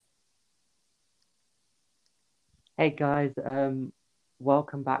Hey guys,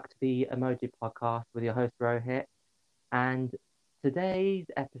 welcome back to the Emoji Podcast with your host Rohit. And today's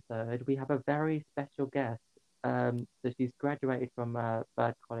episode, we have a very special guest. So she's graduated from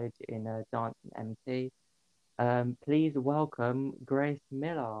Bird College in dance and MT. Please welcome Grace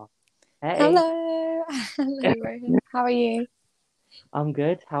Millar. Hey, Hello. Hello, Rohan. How are you? I'm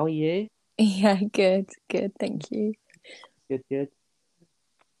good. How are you? Yeah, good, good, thank you. Good, good.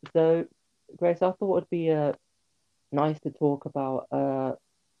 So, Grace, I thought it'd be nice to talk about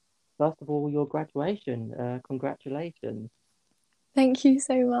first of all your graduation. Congratulations. Thank you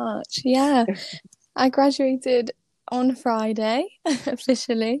so much. Yeah, I graduated on Friday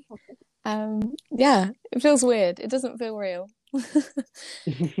officially. Yeah, it feels weird. It doesn't feel real.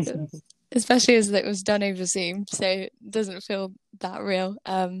 Especially as it was done over Zoom, so it doesn't feel that real.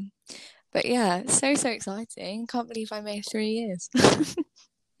 But yeah, so exciting. Can't believe I made 3 years.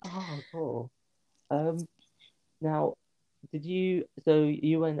 Oh, cool. Um, Now, so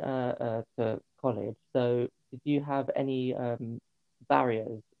you went to college, so did you have any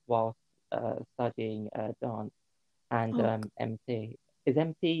barriers whilst studying dance and Oh, MT? Is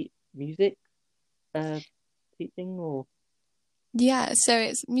MT music uh teaching or yeah, so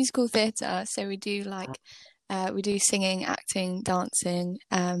it's musical theatre. So we do uh, we do singing, acting, dancing,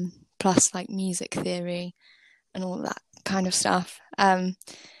 plus like music theory and all that kind of stuff.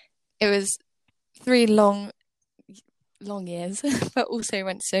 It was 3 long years, but also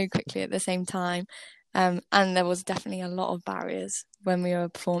went so quickly at the same time. And there was definitely a lot of barriers when we were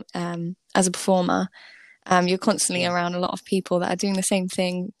as a performer. You're constantly mm, around a lot of people that are doing the same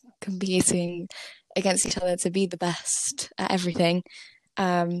thing, competing against each other to be the best at everything.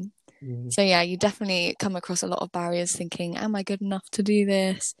 Um, mm, so yeah, you definitely come across a lot of barriers thinking, am I good enough to do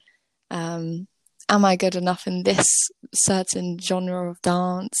this? Um, am I good enough in this certain genre of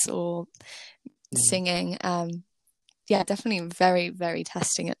dance or mm, singing? Yeah, definitely very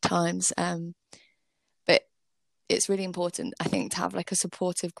testing at times. But it's really important, I think, to have like a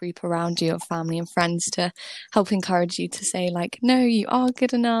supportive group around you of family and friends to help encourage you to say, like, no, you are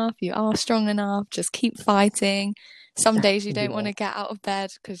good enough, you are strong enough, just keep fighting. Some days you don't want yeah. to get out of bed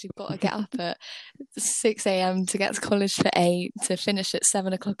because you've got to get up at 6 a.m. to get to college for 8 to finish at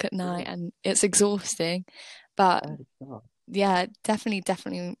 7 o'clock at night, and it's exhausting. But Oh, God. yeah, definitely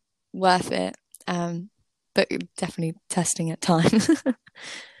worth it. Um, but definitely testing at times.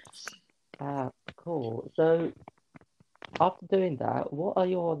 Cool. So after doing that, what are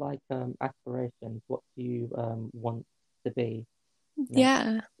your like aspirations? What do you want to be next?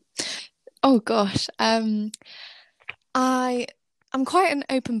 Yeah. Oh gosh. I I'm quite an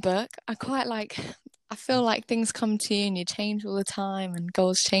open book. I feel like things come to you and you change all the time and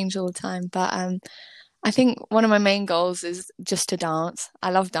goals change all the time. But I think one of my main goals is just to dance. I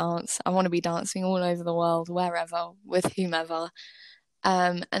love dance. I want to be dancing all over the world, wherever, with whomever.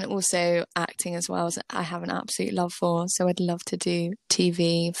 And also acting as well as I have an absolute love for. So I'd love to do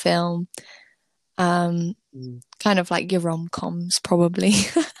TV, film, um, Mm. kind of like your rom-coms probably.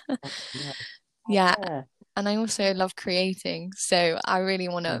 Oh, nice. Oh, Yeah, yeah. and I also love creating. So I really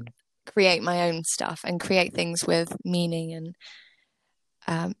want to Mm, create my own stuff and create things with meaning and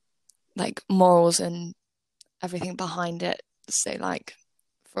um, like morals and everything behind it. So, like,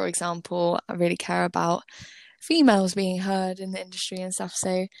 for example, I really care about females being heard in the industry and stuff.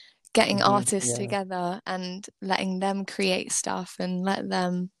 So, getting artists yeah. together and letting them create stuff and let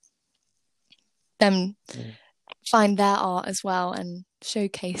them Mm, find their art as well and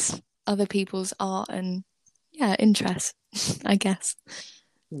showcase other people's art and yeah, interest, I guess.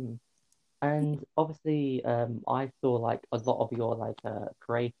 mm. And obviously, I saw like a lot of your like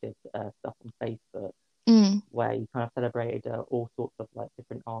creative stuff on Facebook Mm, where you kind of celebrated all sorts of like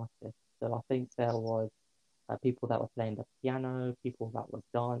different artists. So I think there was people that were playing the piano, people that were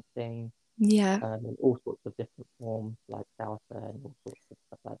dancing, yeah, in all sorts of different forms like salsa and all sorts of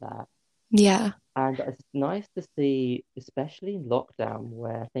stuff like that. yeah. And it's nice to see, especially in lockdown,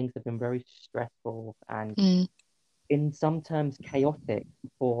 where things have been very stressful and Mm, in some terms chaotic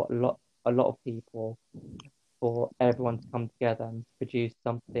for a lot of people, for everyone to come together and produce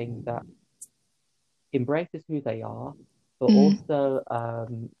something that embraces who they are, but mm, also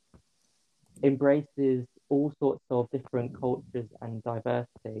embraces all sorts of different cultures and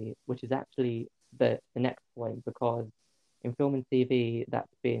diversity, which is actually the next point because in film and TV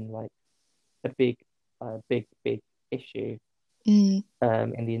that's been like a big issue mm.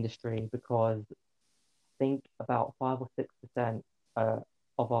 in the industry because I think about 5 or 6%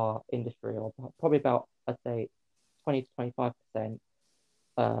 of our industry, or probably about I'd say 20 to 25%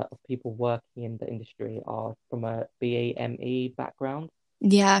 of people working in the industry are from a BAME background.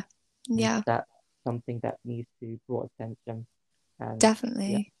 Yeah, And yeah. something that needs to be brought attention. And yeah,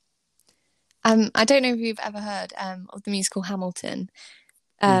 Definitely. I don't know if you've ever heard of the musical Hamilton.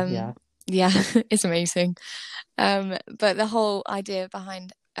 yeah, Yeah, it's amazing. But the whole idea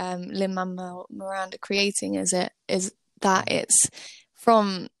behind Lin-Manuel Miranda creating is that mm, it's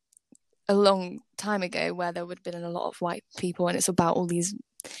from a long time ago where there would have been a lot of white people, and it's about all these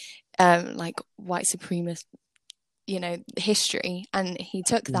like white supremacist, history. And he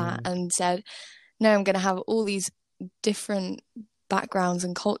took that mm, and said, "No, I'm going to have all these different backgrounds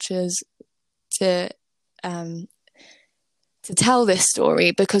and cultures to um, to tell this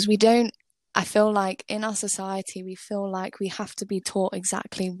story because we don't." I feel like in our society, we feel like we have to be taught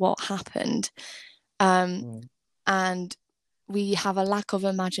exactly what happened. Um, mm, and we have a lack of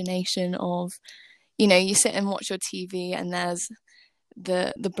imagination of, you sit and watch your TV and there's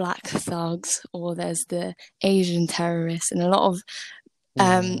the black thugs or there's the Asian terrorists, and a lot of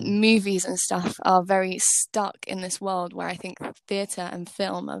mm, movies and stuff are very stuck in this world where I think theatre and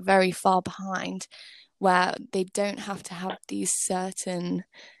film are very far behind, where they don't have to have these certain,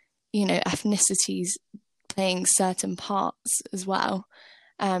 ethnicities playing certain parts as well.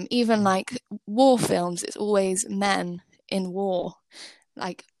 Even mm, like war films, it's always men in war.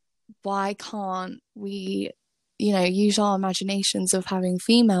 Like, why can't we, use our imaginations of having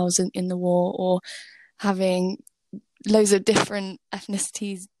females in the war, or having loads of different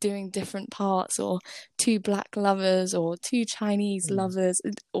ethnicities doing different parts, or two black lovers, or two Chinese mm, lovers,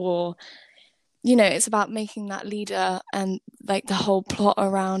 or, it's about making that leader and like the whole plot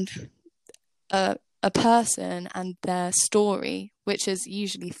around a person and their story, which is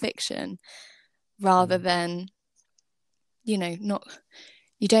usually fiction, rather mm, than, not,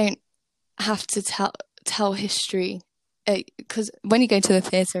 you don't have to tell history, because when you go to the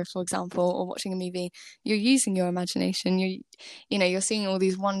theater, for example, or watching a movie, you're using your imagination. You're seeing all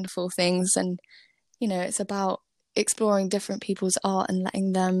these wonderful things, and it's about exploring different people's art and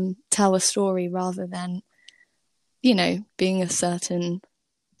letting them tell a story rather than being a certain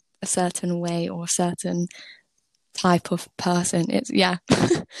way or a certain type of person. It's yeah,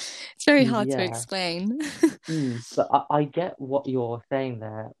 it's very hard to yeah. explain. But I get what you're saying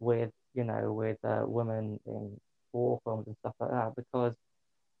there with, with women in war films and stuff like that, because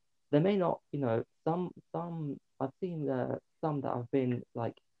they may not, some I've seen some that have been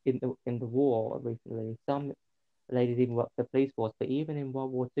like in the war recently. Some ladies even work for the police force, but even in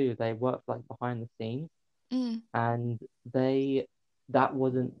World War II, they worked like behind the scenes, Mm, and they that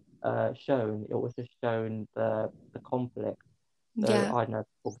wasn't shown. It was just shown the conflict. So yeah. I don't know,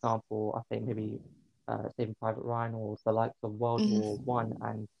 for example, I think maybe Saving Private Ryan or the likes of World War Mm, One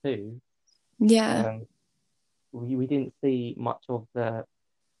and Two. yeah. Um, we didn't see much of the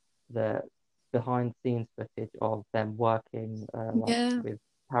behind scenes footage of them working like Yeah. with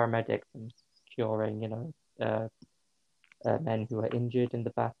paramedics and curing, men who were injured in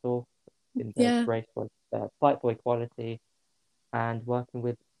the battle, in the Yeah. race for fight for equality, and working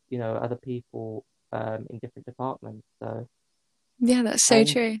with other people in different departments. So Yeah, that's so and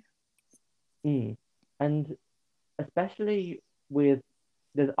true. mm, and especially with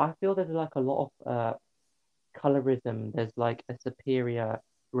I feel there's like a lot of colorism. There's like a superior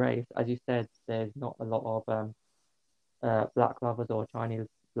race, as you said. There's not a lot of black lovers or Chinese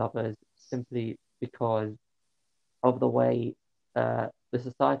lovers simply because of the way the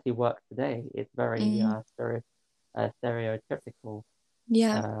society works today. It's very Mm, stereotypical.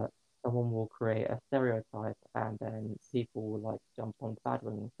 yeah. Uh, Someone will create a stereotype, and then people will like jump on the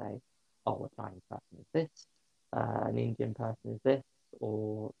bandwagon and say, "Oh, a Chinese person is this, an Indian person is this,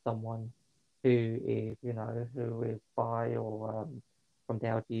 or someone who is, who is bi or from the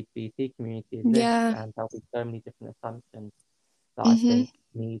LGBT community is this," Yeah. and there'll be so many different assumptions that I Mm-hmm. think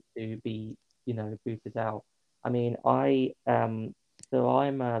need to be, booted out. I mean, so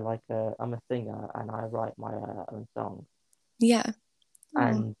I'm a singer and I write my own songs, Yeah. Oh.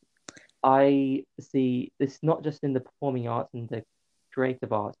 and I see this not just in the performing arts and the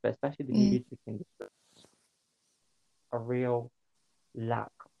creative arts, but especially the Mm, music industry, a real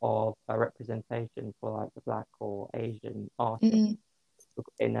lack of a representation for like the black or Asian artists mm,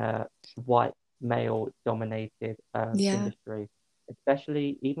 in a white male dominated yeah. industry,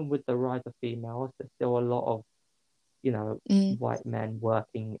 especially even with the rise of females, there's still a lot of, Mm, white men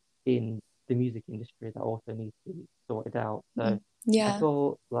working in the music industry that also needs to be sorted out. So I yeah.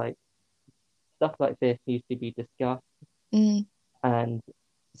 feel like stuff like this needs to be discussed, Mm, and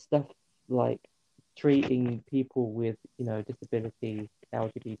stuff like treating people with, disabilities,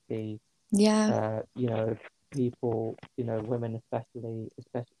 LGBT, yeah. people, women especially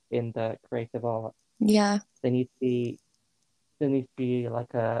in the creative arts, Yeah. they need to be there needs to be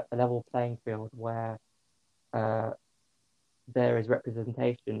like a level playing field where uh, there is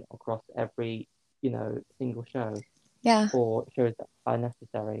representation across every, single show Yeah. or shows that are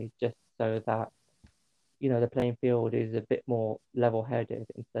necessary, just so that, the playing field is a bit more level-headed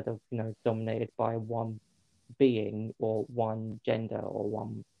instead of, dominated by one being or one gender or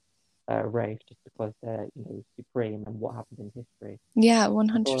one race just because they're, supreme and what happened in history. Yeah, I feel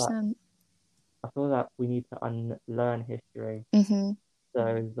that 100%. I feel that we need to unlearn history. Mm-hmm.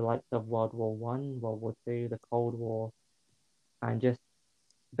 So the likes of World War One, World War Two, the Cold War, and just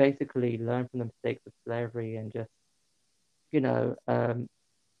basically learn from the mistakes of slavery and just, you know, um,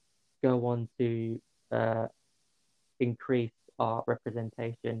 go on to uh, increase our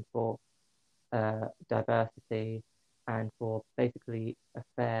representation for diversity and for basically a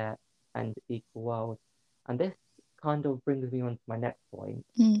fair and equal world. And this kind of brings me on to my next point.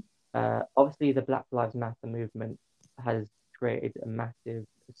 Mm. Obviously, the Black Lives Matter movement has created a massive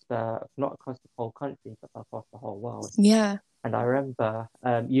stir, not across the whole country, but across the whole world. Yeah. And I remember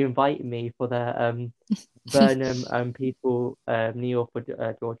you invited me for the Burnham Peaceful kneel for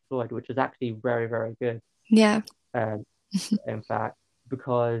George Floyd, which was actually very, very good. Yeah. In fact,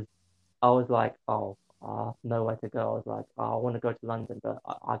 because I was like, oh, I have nowhere to go. I was like, oh, I want to go to London, but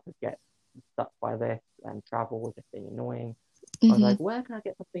I could get stuck by this and travel was just being annoying. I was Mm-hmm. like, where can I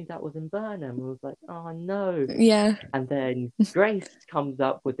get something that was in Burnham? I was like, oh no. Yeah. And then Grace comes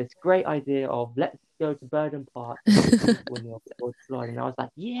up with this great idea of let's go to Burnham Park and do a peaceful kneel for George Floyd. And I was like,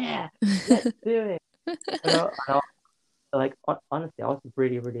 yeah, let's do it. Like, honestly, I was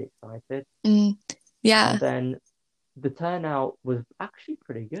really, really excited. Yeah. And then the turnout was actually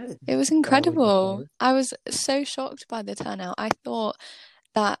pretty good, It was would you incredible. say? I was so shocked by the turnout. I thought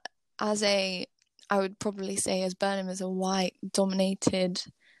that I would probably say as Burnham is a white dominated,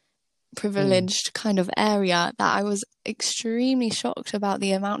 privileged kind of area, that I was extremely shocked about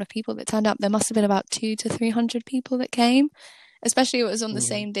the amount of people that turned up. There must have been about 200 to 300 people that came, especially it was on the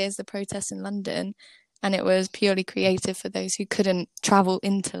same day as the protests in London, and it was purely creative for those who couldn't travel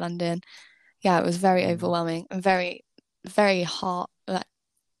into London. Yeah, it was very overwhelming and very, very heart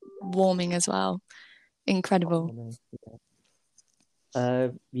warming as well. Incredible.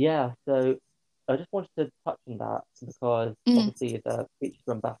 Yeah, so I just wanted to touch on that because obviously the speeches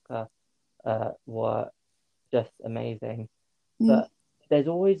from Baka were just amazing. But there's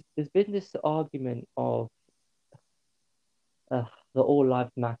been this argument of the All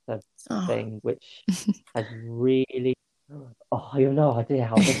Lives Matter thing, which has really, oh, you have no idea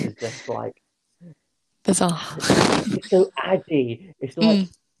how this is just like bizarre. it's so aggy. It's like,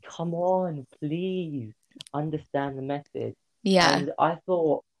 come on, please understand the message. Yeah. And I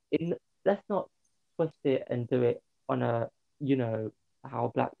thought, let's not twist it and do it on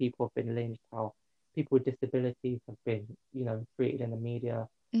how black people have been lynched, how people with disabilities have been, treated in the media,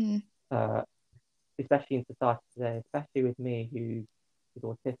 especially in society today, especially with me who is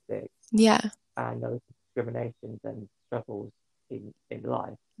autistic. Yeah. And those discriminations and struggles in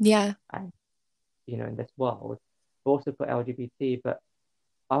life. Yeah. And in this world, but also for LGBT. But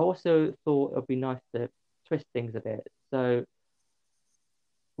I also thought it would be nice to twist things a bit. So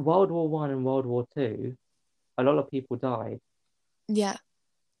World War One and World War Two, a lot of people died. Yeah.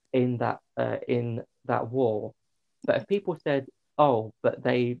 In that war. But if people said, "Oh, but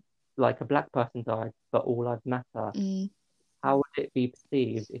like a black person died, but all lives matter," how would it be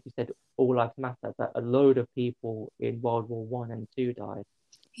perceived if you said all lives matter, but a load of people in World War One and Two died?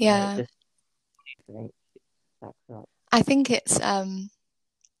 Yeah. Just think that's up. I think it's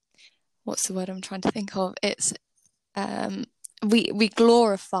what's the word I'm trying to think of? It's we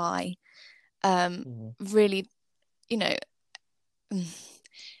glorify really,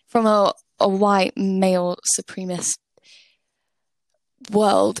 from a white male supremacist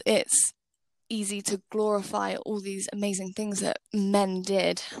world, it's easy to glorify all these amazing things that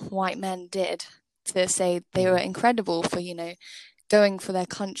white men did, to say they were incredible for, going for their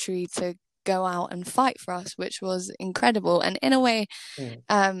country to go out and fight for us, which was incredible. And in a way,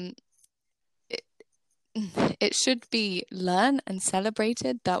 it should be learned and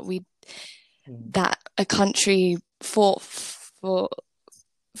celebrated that that a country fought for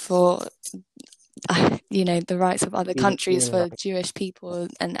the rights of other countries, for Jewish people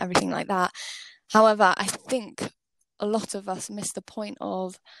and everything like that. However, I think a lot of us miss the point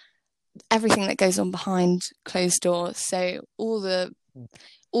of everything that goes on behind closed doors. So all the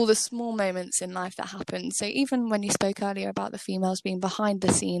small moments in life that happen. So even when you spoke earlier about the females being behind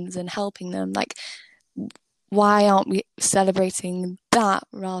the scenes and helping them, like, why aren't we celebrating that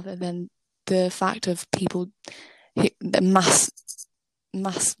rather than the fact of the mass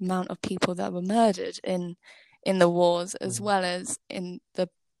amount of people that were murdered in in the wars, as mm, well as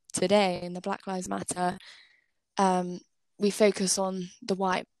today in the Black Lives Matter. We focus on the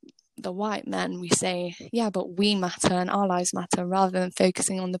white men. We say, yeah, but we matter and our lives matter, rather than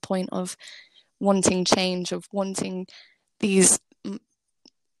focusing on the point of wanting change, of wanting these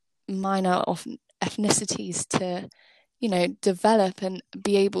minor of ethnicities to, develop and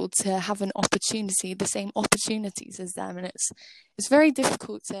be able to have an opportunity, the same opportunities as them. And it's very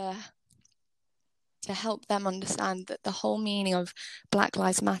difficult to help them understand that the whole meaning of Black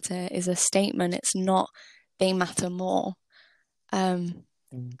Lives Matter is a statement. It's not they matter more. mm,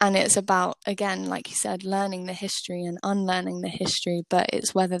 And it's about, again, like you said, learning the history and unlearning the history, but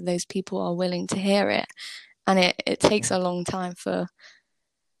it's whether those people are willing to hear it. And it takes mm, a long time for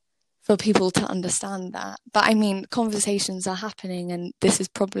people to understand that. But I mean, conversations are happening, and this has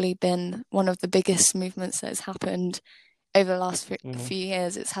probably been one of the biggest movements that has happened over the last mm, few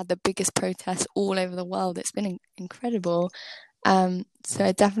years. It's had the biggest protests all over the world. It's been incredible. So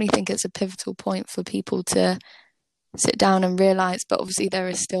I definitely think it's a pivotal point for people to sit down and realize, but obviously there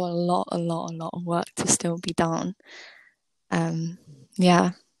is still a lot of work to still be done.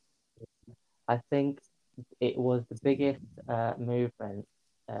 Yeah. I think it was the biggest movement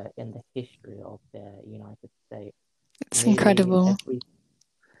in the history of the United States. It's Nearly incredible.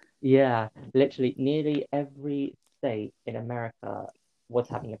 every, nearly every state in America was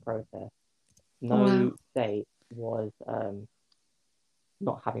having a protest. No Wow. state was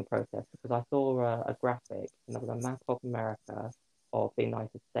not having protests, because I saw a graphic, and there was a map of America, of the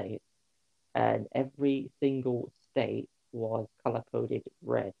United States, and every single state was color coded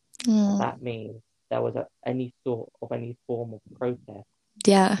red. And Mm. that means there was any form of protest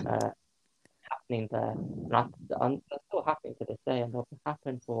Yeah. uh, happening there. And that's still happening to this day, and they'll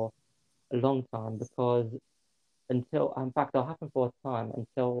happen for a long time, because in fact, they'll happen for a time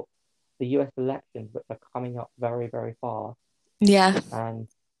until the US elections, which are coming up very, very fast. Yeah. And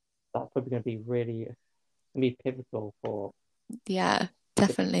that's probably going to be pivotal Yeah.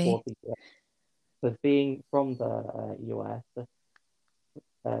 Definitely. for the US. Because being from the US,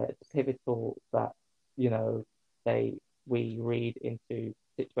 it's pivotal that, you know, we read into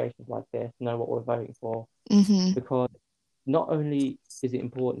situations like this, know what we're voting for, Mm-hmm. because not only is it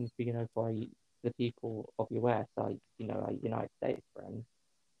important for, for the people of US, our United States friends,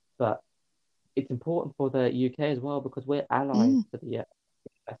 but it's important for the UK as well, because we're allies Mm. to the US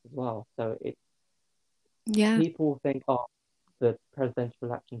as well. So Yeah. people think, oh, the presidential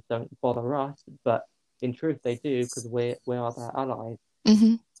elections don't bother us, but in truth they do, because we are their allies.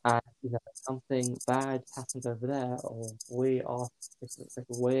 Mm-hmm. And something bad happens over there, or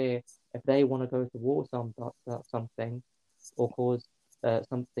if they want to go to war about something, or cause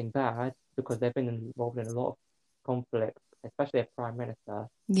something bad, because they've been involved in a lot of conflicts, especially a prime minister,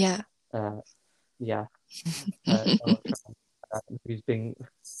 Yeah. uh, yeah, Donald Trump, who's been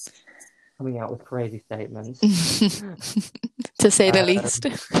coming out with crazy statements. To say the Um, least.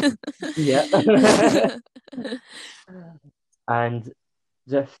 yeah, and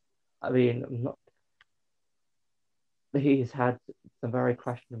just, I mean, not, he's had some very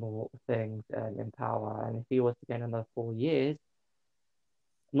questionable things in power, and if he was to get another 4 years,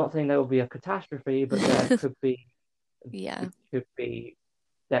 I'm not saying there will be a catastrophe, but there could be, Yeah. it could be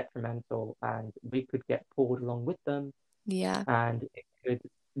detrimental, and we could get pulled along with them, Yeah. and it could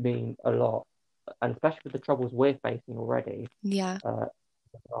mean a lot, and especially with the troubles we're facing already, Yeah.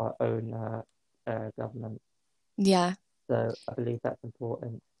 with our own government. Yeah. So I believe that's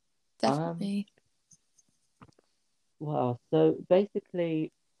important. Um, Definitely. what else? So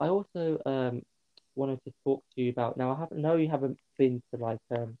basically, I also wanted to talk to you about. Now, I haven't know you haven't been to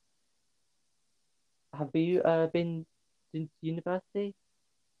have you been to university?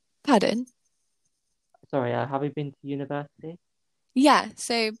 Pardon? Sorry, have you been to university? Yeah,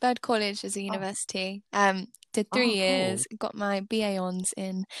 so Bird College is a Oh, university. Did 3 years, cool. got my BA Hons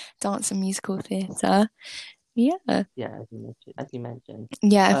in dance and musical theatre. Yeah. Yeah, as you mentioned.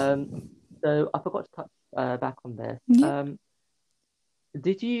 Yeah. Um, so I forgot to touch back on this. Yeah.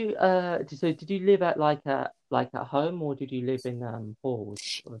 Did you live at at home, or did you live in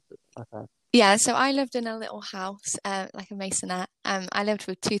halls? Or was it like a, Yeah, so I lived in a little house, like a masonette. I lived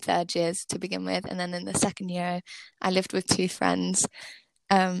with two third years to begin with, and then in the second year, I lived with two friends,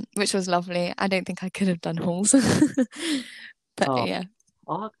 which was lovely. I don't think I could have done halls, but oh, yeah.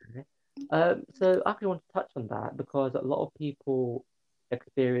 okay. So I actually want to touch on that, because a lot of people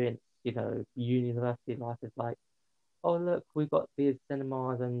experience, university life is like, oh look, we've got these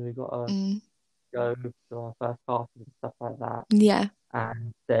cinemas, and we've got to Mm, go to our first classes and stuff like that. yeah.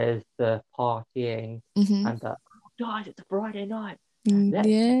 And there's the partying, Hmm. and the, oh, guys, it's a Friday night. Mm, Let's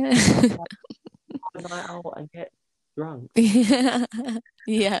yeah. a night out and get drunk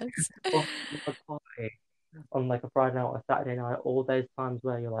Yes. or a party on like a Friday night or a Saturday night, all those times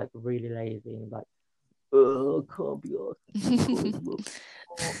where you're like really lazy and like, oh, I can't be asked to go to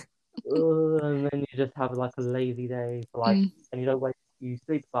a park. And then you just have like a lazy day for like, Mm. and you don't wake, you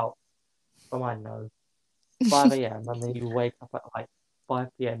sleep about, from I don't know, 5 a.m. and then you wake up at like 5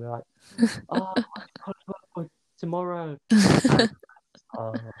 p.m. You're like, oh, I've got to work for tomorrow. And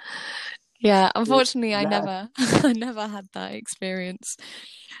uh, Yeah, it's unfortunately, I that, never, I never had that experience.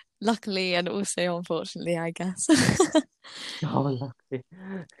 Luckily, and also unfortunately, I guess. oh, lucky.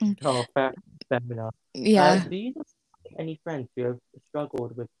 Oh, fair enough. Yeah. Do you know any friends who have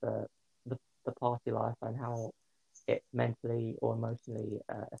struggled with the party life and how it mentally or emotionally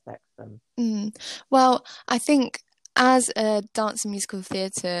affects them? Mm. Well, I think as a dance and musical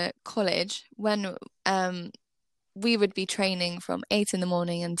theatre college, when um we would be training from 8 in the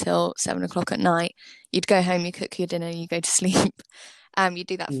morning until 7 o'clock at night, you'd go home, you cook your dinner, you go to sleep. You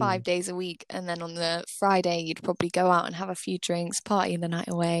do that Mm. 5 days a week, and then on the Friday you'd probably go out and have a few drinks, party the night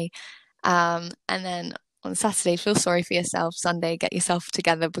away. And then on Saturday, feel sorry for yourself. Sunday, get yourself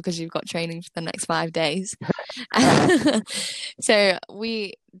together because you've got training for the next 5 days. So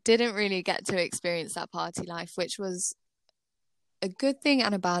we didn't really get to experience that party life, which was a good thing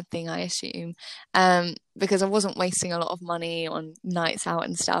and a bad thing, I assume, because I wasn't wasting a lot of money on nights out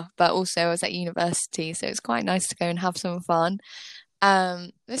and stuff, but also I was at university, so it's quite nice to go and have some fun. I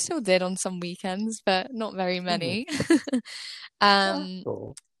still did on some weekends, but not very Mm. many. That's Um,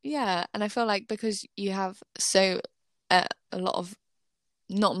 cool. yeah, and I feel like because you have a lot of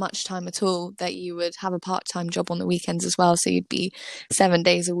not much time at all, that you would have a part-time job on the weekends as well, so you'd be 7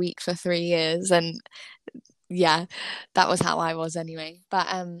 days a week for 3 years, and yeah, that was how I was anyway. But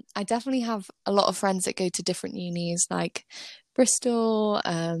I definitely have a lot of friends that go to different unis, like Bristol,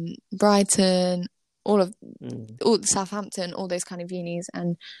 Brighton, all of Mm. all Southampton, all those kind of unis,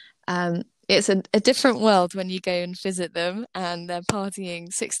 and it's a different world when you go and visit them, and they're partying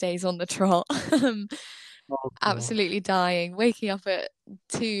 6 days on the trot. Oh, God. Absolutely dying, waking up at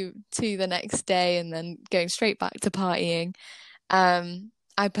two the next day, and then going straight back to partying.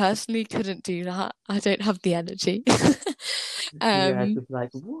 I personally couldn't do that. I don't have the energy. Yeah, Um, just like,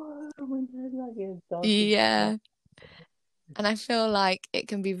 whoa, when did I get started? yeah, and I feel like it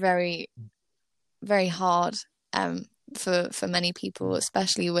can be very, very hard for many people,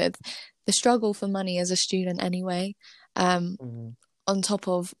 especially with the struggle for money as a student anyway. Um, Mm. on top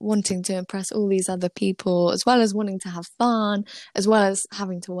of wanting to impress all these other people, as well as wanting to have fun, as well as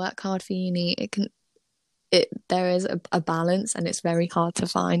having to work hard for uni, there is a balance, and it's very hard to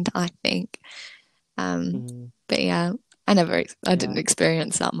find, I think. Mm. But yeah, I Yeah. didn't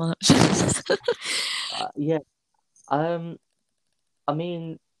experience that much. Yeah. Um, I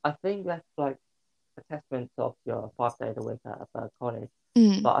mean, I think that's like a testament of your 5 days a week at a college.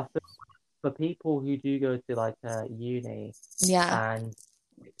 Mm, But I feel for people who do go to like uni yeah. and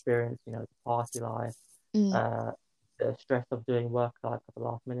experience, the party life, Mm, uh, the stress of doing work like at the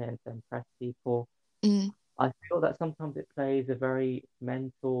last minute and to impress people, mm, I feel that sometimes it plays a very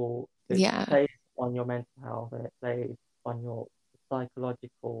it yeah. plays on your mental health and it plays on your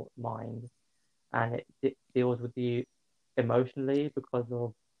psychological mind and it deals with you emotionally because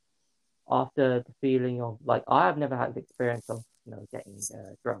of after the feeling of like I have never had the experience of getting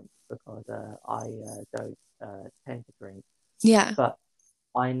drunk because I don't tend to drink, Yeah. but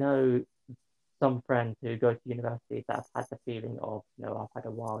I know some friends who go to university that have had the feeling of I've had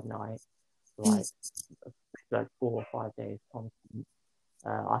a wild night Mm, like 4 or 5 days constant.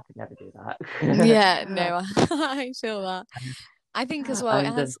 I could never do yeah, that. no, I feel that. I think as well, it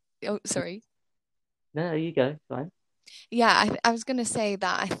And has. Oh, sorry. no, you go, it's fine. Yeah, I was going to say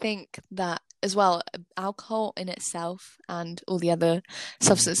that I think that as well, alcohol in itself and all the other Mm,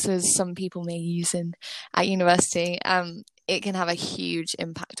 substances some people may use in at university, it can have a huge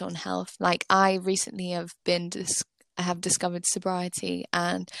impact on health. Like I recently I have discovered sobriety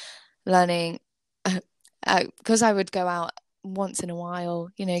and learning, because I would go out once in a while,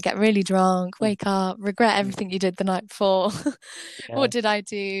 get really drunk, mm, wake up, regret mm, everything you did the night before. yeah. What did I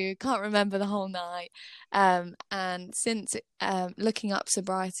do? Can't remember the whole night. And since looking up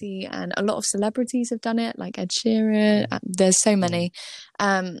sobriety, and a lot of celebrities have done it, like Ed Sheeran, Mm, there's so mm, many.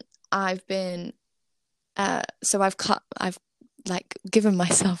 Um, I've been, I've like given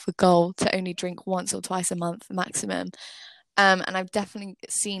myself a goal to only drink once or twice a month maximum. And I've definitely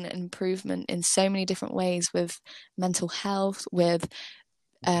seen an improvement in so many different ways with mental health, with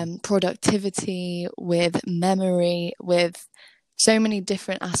mm, productivity, with memory, with so many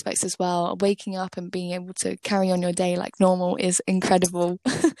different aspects as well. Waking up and being able to carry on your day like normal is incredible.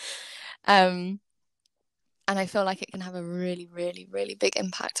 um, and I feel like it can have a really, really, really big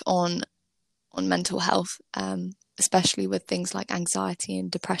impact on mental health, especially with things like anxiety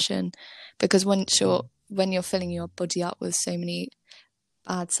and depression, because when you're filling your body up with so many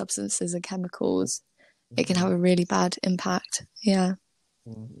bad substances and chemicals, it can Mm-hmm. have a really bad impact. Yeah.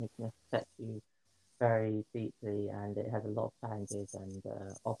 It can affect you very deeply, and it has a lot of challenges and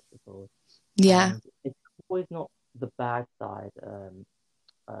obstacles. Yeah. And it's always not the bad side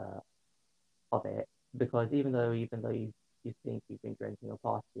uh, of it, because even though you think you've been drinking or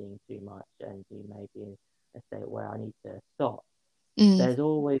partying too much, and you may be in a state where I need to stop, Mm. there's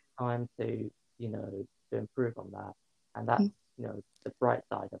always time to to improve on that, and that's the bright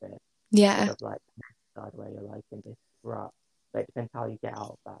side of it, instead Yeah, of like the negative side where you're like in this rut. But it depends how you get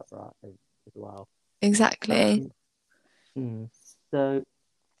out of that rut as well. exactly. Um, mm. So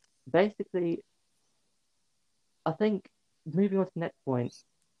basically, I think moving on to the next point.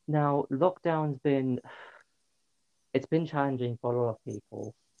 Now, lockdown's been it's been challenging for a lot of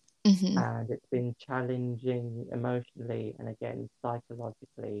people, Hmm. and it's been challenging emotionally and again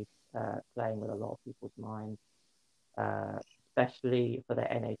psychologically, playing with a lot of people's minds, uh, especially for the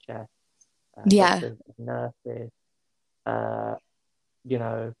NHS, Yeah. doctors, nurses, uh, you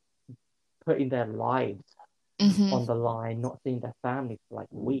know, putting their lives Hmm. on the line, not seeing their families for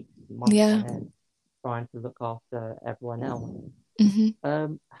like weeks, months Yeah. on end, trying to look after everyone else.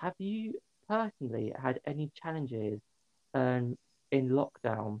 Hmm. Have you personally had any challenges um, in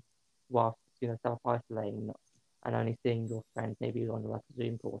lockdown whilst self-isolating and only seeing your friends maybe on like a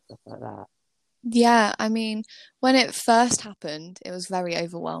Zoom call or stuff like that? Yeah, I mean, when it first happened, it was very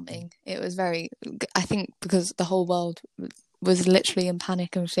overwhelming. It was very, I think, because the whole world was literally in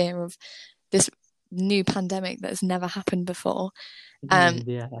panic and fear of this new pandemic that has never happened before. Um,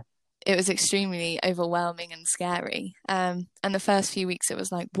 Yeah, it was extremely overwhelming and scary. And the first few weeks, it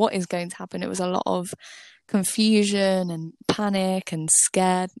was like, what is going to happen? It was a lot of confusion and panic and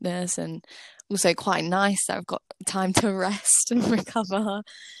scaredness, and also quite nice that I've got time to rest and recover.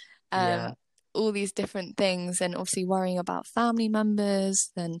 Um, yeah, all these different things, and obviously worrying about family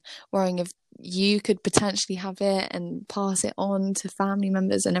members, and worrying if you could potentially have it and pass it on to family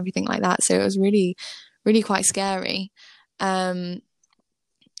members and everything like that. So it was really, really quite scary. Um,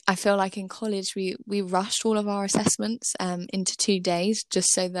 I feel like in college we rushed all of our assessments into 2 days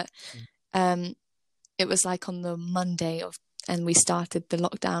just so that um, it was like on the Monday of, and we started the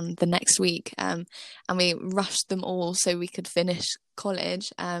lockdown the next week, and we rushed them all so we could finish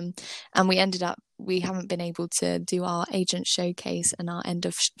college, and we haven't been able to do our agent showcase and our end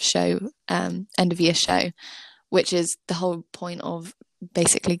of year show, which is the whole point of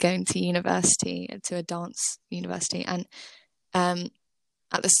basically going to university, to a dance university. And um,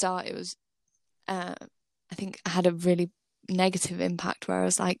 at the start it was uh, I think I had a really negative impact where I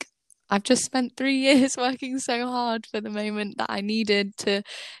was like, I've just spent 3 years working so hard for the moment that I needed to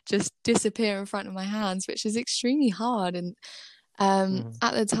just disappear in front of my hands, which is extremely hard. And mm,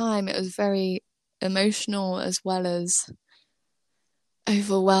 at the time, it was very emotional as well as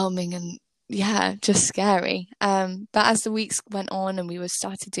overwhelming and yeah, just scary. But as the weeks went on and we were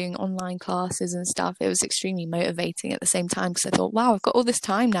started doing online classes and stuff, it was extremely motivating at the same time because I thought, wow, I've got all this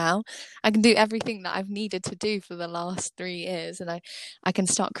time now. I can do everything that I've needed to do for the last 3 years, and I can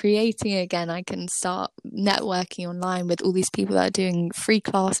start creating again. I can start networking online with all these people that are doing free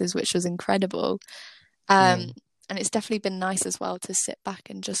classes, which was incredible. Um, mm, and it's definitely been nice as well to sit back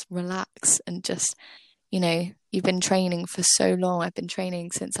and just relax and just, you've been training for so long. I've been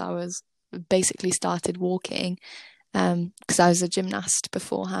training since I was basically started walking, because I was a gymnast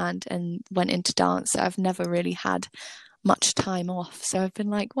beforehand and went into dance. So I've never really had much time off. So I've been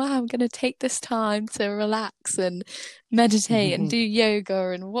like, wow, I'm going to take this time to relax and meditate and mm. do yoga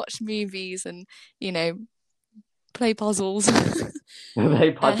and watch movies and, you know, play puzzles.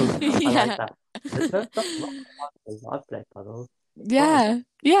 Play puzzles. I like Yeah. that. That's not puzzles. I've played puzzles. It's fun. Yeah.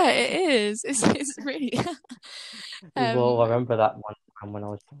 Yeah, it is. It's really Well, um I remember that one time when I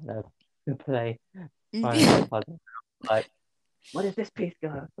was trying to play yeah. puzzles. Like, where does this piece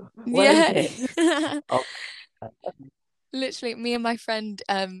go? Where is Yeah. it? Oh, Literally, me and my friend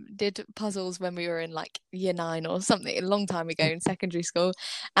did puzzles when we were in like year 9 or something a long time ago in secondary school,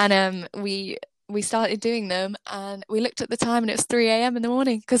 and we started doing them, and we looked at the time and it was 3 a.m. in the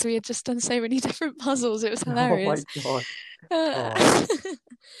morning because we had just done so many different puzzles. It was oh my hilarious. God. Oh,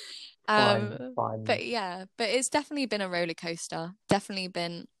 Uh, fun, but fun. yeah, but it's definitely been a roller coaster. Definitely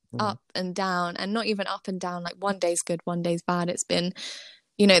been Mm. up and down, and not even up and down. Like one day's good, one day's bad. It's been,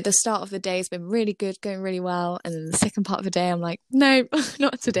 the start of the day has been really good, going really well. And then the second part of the day, I'm like, no,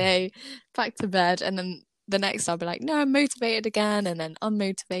 not today, back to bed. And then the next, I'll be like, no, I'm motivated again. And then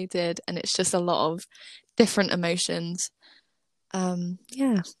unmotivated. And it's just a lot of different emotions.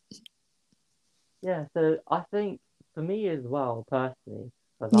 Yeah. Yeah, so I think for me as well, personally,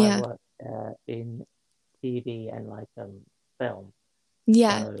 because I Yeah. work in TV and like film,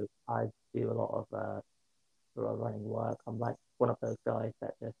 Yeah. so I do a lot of sort of running work. I'm like one of those guys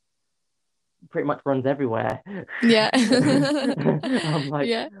that just pretty much runs everywhere. Yeah. I'm like,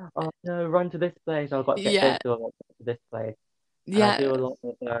 Yeah. oh no, run to this place. I've got to get Yeah. this or I've got to get to this place. And I do Yeah. a lot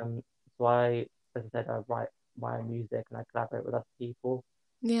of so I, as I said, I write my own music and I collaborate with other people,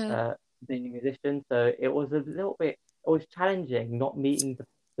 Yeah. uh, being a musician. So it was a little bit, it was challenging not meeting the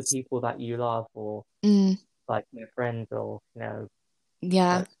people that you love or Mm. like my friends or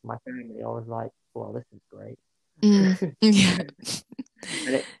Yeah. like my family. I was like, well, this is great. Mm. Yeah.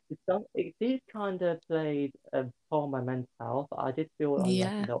 And it did kind of play a part on my mental health. I did feel like a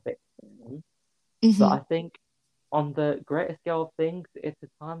Yeah. little bit down. But Hmm. I think on the greater scale of things, it's a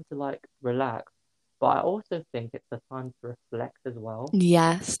time to like relax. But I also think it's a time to reflect as well.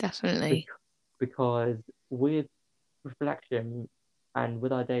 Yes, definitely. bec- Because with reflection and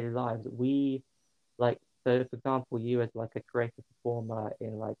with our daily lives, we like, so for example, you as like a creative performer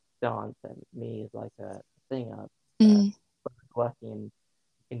in like dance and me as like a singer, uh, Mm. working in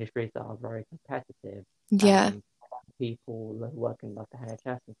industries that are very competitive Yeah. and people that work in like the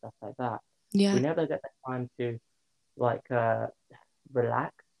NHS and stuff like that, we Yeah. never get the time to like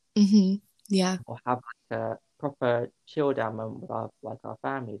relax Hmm. Yeah. or have like a proper chill down moment with our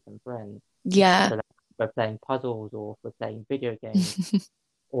families and friends. Yeah. So like we're playing puzzles or we're playing video games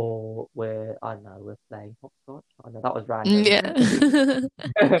or I don't know, we're playing hopscotch. I know that was random. Yeah.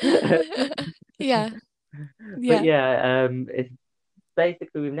 Yeah. But Yeah. yeah, it's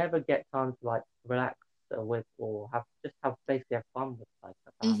basically we never get time to like relax with or have basically have fun with like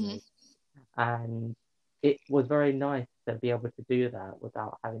the Hmm. family, and it was very nice to be able to do that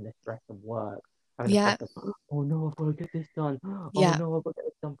without having the stress of work, having the Yeah. stress of oh no, I've got to get this done, oh Yeah. no, I've got to get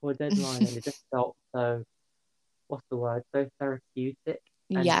this done for a deadline, and it just felt so what's the word, so therapeutic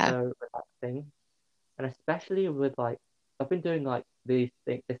and Yeah. so relaxing, and especially with like I've been doing like this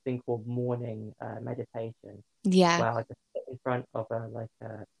thing called morning meditation Yeah. where I just sit in front of a like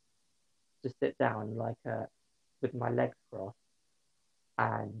a just sit down like with my legs crossed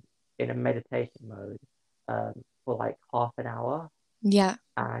and in a meditation mode for like half an hour, Yeah.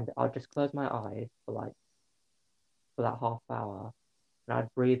 and I'll just close my eyes for that half hour, and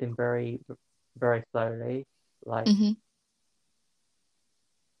I'd breathe in very slowly, like Hmm.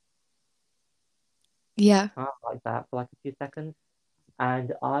 Yeah. kind of like that for like a few seconds,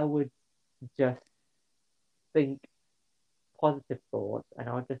 and I would just think positive thoughts, and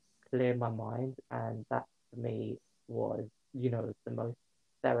I'll just clear my mind, and that for me was the most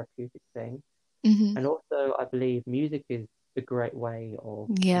therapeutic thing. Hmm. And also, I believe music is a great way of,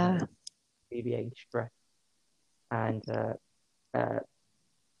 Yeah. alleviating stress and uh,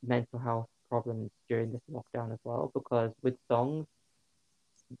 mental health problems during this lockdown as well. Because with songs,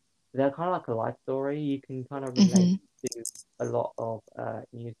 they're kind of like a life story. You can kind of relate Hmm. to a lot of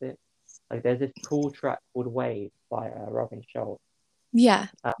music. Like there's this cool track called "Waves" by Robin Schulz. Yeah.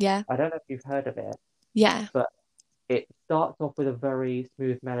 Uh, Yeah. I don't know if you've heard of it, Yeah. but it starts off with a very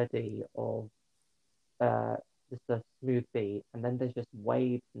smooth melody of uh, just a smooth beat, and then there's just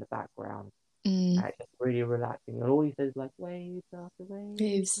waves in the background, Mm. and it's just really relaxing. And all he says is like waves after waves,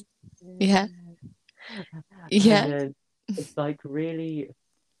 Is. Yeah. yeah. And Yeah. then it's like really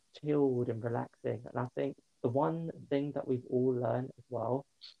chilled and relaxing. And I think the one thing that we've all learned as well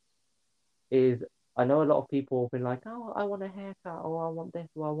is I know a lot of people have been like, oh, I want a haircut, or I want this,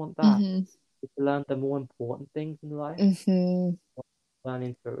 or I want that. Hmm. Is to learn the more important things in life, Hmm.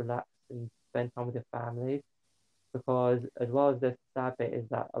 learning to relax and spend time with your families. Because as well as the sad bit is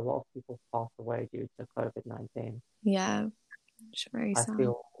that a lot of people passed away due to COVID-19. Yeah. It's very I sad.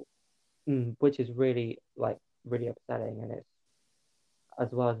 feel, which is really like really upsetting, and it's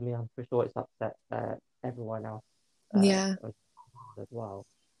as well as me, I'm pretty sure it's upset everyone else Yeah. as well.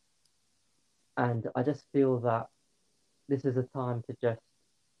 And I just feel that this is a time to just,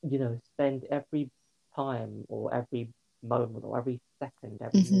 spend every time or every moment or every second,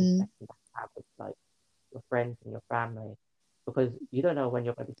 every Hmm. millisecond that you have with like your friends and your family, because you don't know when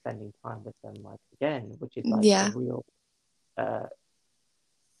you're going to be spending time with them like again, which is like a Yeah. real uh,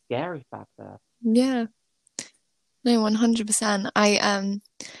 scary factor. Yeah. No, 100%. I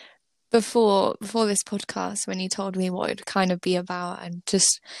before this podcast, when you told me what it'd kind of be about, and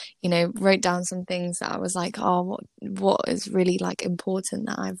just wrote down some things that I was like, oh, what is really like important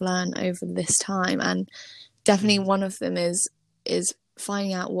that I've learned over this time, and definitely Mm, one of them is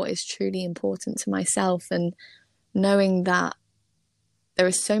finding out what is truly important to myself, and knowing that there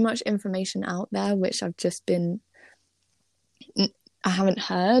is so much information out there which I haven't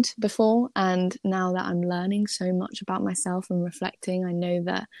heard before, and now that I'm learning so much about myself and reflecting, I know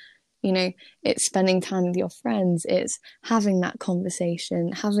that, you know, it's spending time with your friends, it's having that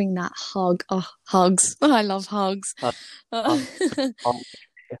conversation, having that hug. Oh, hugs. Oh, I love hugs. Hug, hug, hug.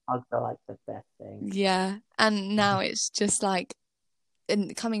 Hugs are like the best thing. Yeah. And now it's just like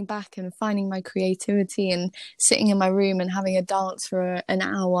coming back and finding my creativity and sitting in my room and having a dance for an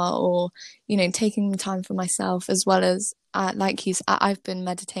hour, or, you know, taking time for myself, as well as I've been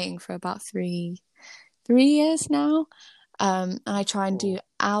meditating for about 3 years now. And I try and do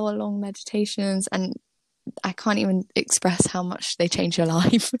hour-long meditations, and I can't even express how much they change your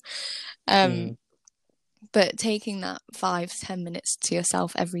life. But taking that 5-10 minutes to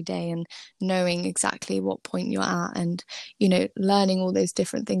yourself every day and knowing exactly what point you're at, and, you know, learning all those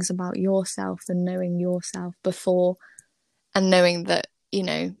different things about yourself and knowing yourself before, and knowing that, you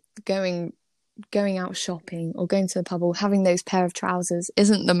know, going out shopping or going to the pub or having those pair of trousers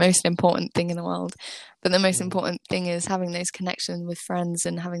isn't the most important thing in the world, but the most important thing is having those connections with friends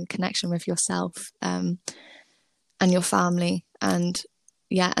and having a connection with yourself, and your family, and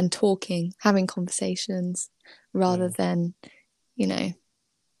talking, having conversations, rather than, you know,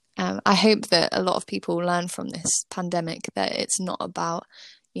 I hope that a lot of people learn from this pandemic that it's not about,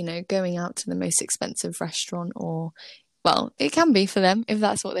 you know, going out to the most expensive restaurant, or, well, it can be for them if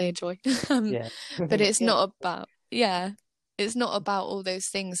that's what they enjoy. But it's not about, it's not about all those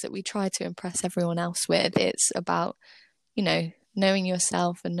things that we try to impress everyone else with. It's about, you know, knowing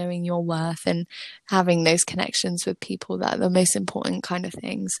yourself and knowing your worth and having those connections with people that are the most important kind of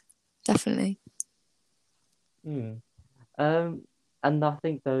things. Definitely. And I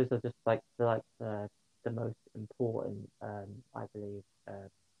think those are just like the most important, I believe,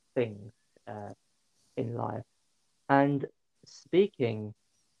 things in life. And speaking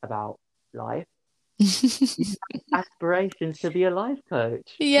about life, you have aspirations to be a life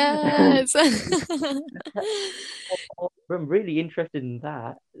coach. Yes. I'm really interested in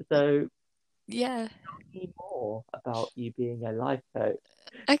that. So Yeah. tell me more about you being a life coach.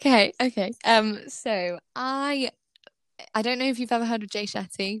 Okay. So I don't know if you've ever heard of Jay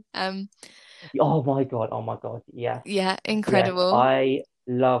Shetty. Oh my God, oh my God, yes. Yeah, Yes, incredible. I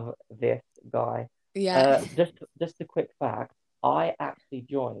love this guy. Yeah. Just a quick fact. I actually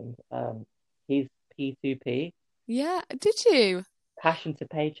joined his P2P, Yeah. Did you? Passion to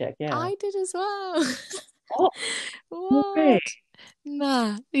Paycheck. Yeah. I did as well. Oh, great. What?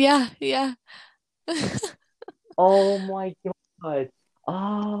 Nah. Yeah. Oh my God.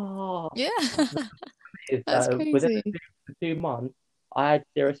 Oh, Yeah. is That's within crazy. the 2 months, I had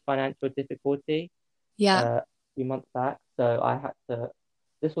serious financial difficulty Yeah. a few months back, so I had to.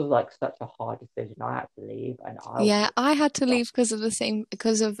 This was like such a hard decision. I had to leave, and I was Yeah, just I had to like, leave because of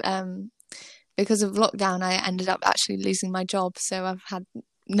lockdown. I ended up actually losing my job, so I've had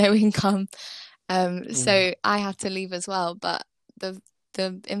no income. mm, So I had to leave as well, but the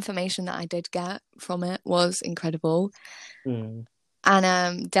information that I did get from it was incredible, mm,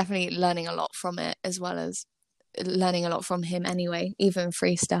 and definitely learning a lot from it, as well as learning a lot from him anyway, even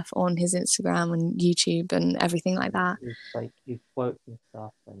free stuff on his Instagram and YouTube and everything like that. it's like his quotes and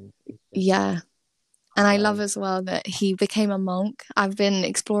stuff, and it's just Yeah. And I love great. as well that he became a monk. I've been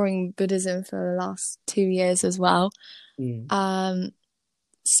exploring Buddhism for the last 2 years as well. Mm,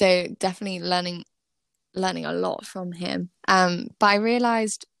 So definitely learning a lot from him. But I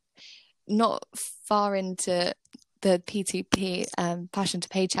realized not far into the PTP, passion to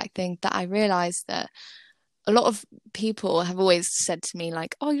paycheck thing, that I realized that a lot of people have always said to me,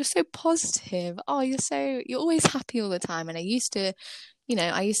 like, oh, you're so positive, oh, you're always happy all the time. And I used to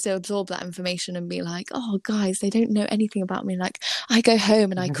absorb that information and be like, oh, guys, they don't know anything about me. Like, I go home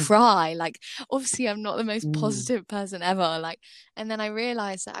and I cry. Like, obviously, I'm not the most mm, positive person ever. Like, and then I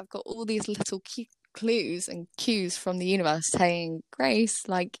realized that I've got all these little clues and cues from the universe saying, Grace,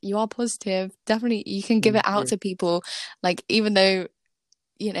 like, you are positive. Definitely, you can give it out yeah, to people. Like, even though,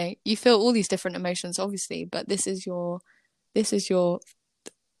 you feel all these different emotions, obviously, but this is your,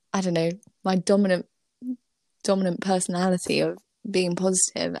 I don't know, my dominant personality of being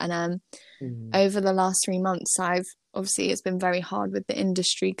positive. And mm, over the last 3 months, obviously it's been very hard with the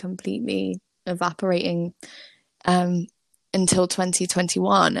industry completely evaporating until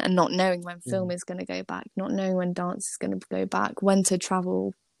 2021, and not knowing when film mm, is going to go back, not knowing when dance is going to go back, when to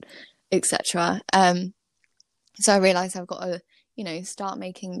travel, etc. So I realized I've got to, start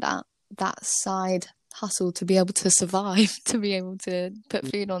making that side hustle to be able to survive, to be able to put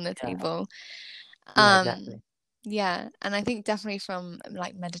food on the yeah, table. yeah, Um, exactly. yeah, and I think definitely from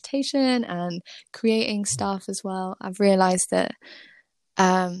like meditation and creating stuff as well, I've realized that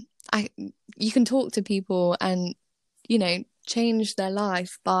I you can talk to people and, change their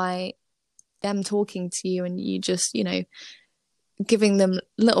life by them talking to you, and you just, giving them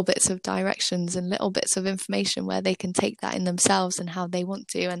little bits of directions and little bits of information where they can take that in themselves and how they want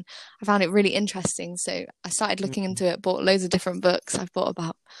to. And I found it really interesting. So I started looking Mm, into it, bought loads of different books. I've bought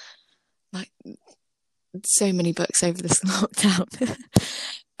about like so many books over this lockdown.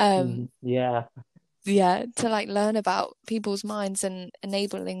 um, yeah. yeah, to like learn about people's minds and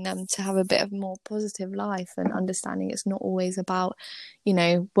enabling them to have a bit of more positive life, and understanding it's not always about,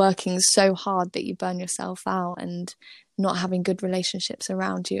 working so hard that you burn yourself out and not having good relationships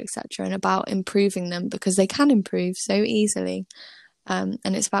around you, etc., and about improving them because they can improve so easily. And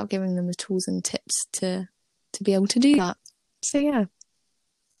it's about giving them the tools and tips to be able to do that. So yeah.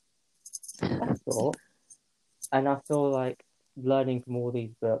 That's cool. And I feel like learning from all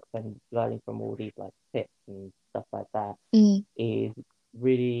these books and learning from all these like tips and stuff like that Mm, is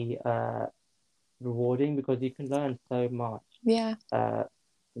really rewarding because you can learn so much yeah, uh,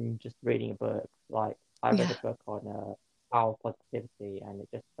 from just reading a book. Like I read yeah, a book on power positivity, and it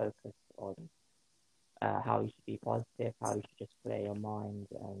just focused on how you should be positive, how you should just clear your mind,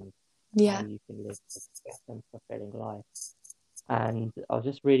 and how yeah, you can live a success and fulfilling life. And I was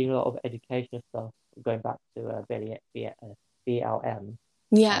just reading a lot of educational stuff, going back to BLM,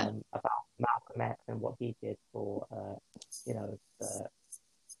 yeah, about Malcolm X and what he did for,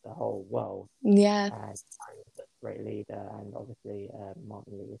 the whole world, yeah, and how he was a great leader, and obviously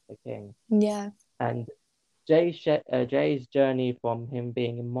Martin Luther King. yeah, And Jay's journey from him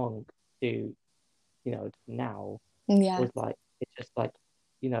being a monk to, now yeah, was like, it's just like,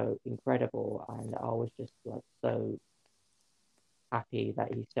 incredible. And I was just like so happy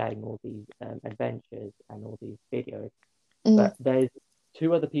that he's sharing all these adventures and all these videos. mm. But there's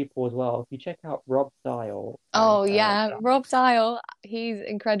two other people as well. If you check out Rob Dial and Oh yeah, Rob Dial, he's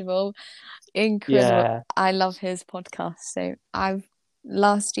incredible. Incredible. yeah, I love his podcast. So I've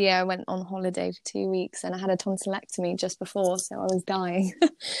last year I went on holiday for 2 weeks and I had a tonsillectomy just before, so I was dying.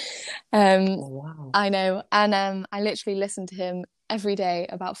 um oh wow, I know. And I literally listened to him every day,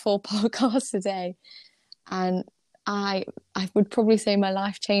 about four podcasts a day. And I would probably say my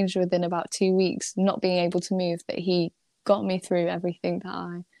life changed within about 2 weeks, not being able to move, but he got me through everything that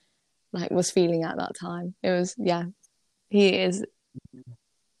I like was feeling at that time. It was, yeah, he is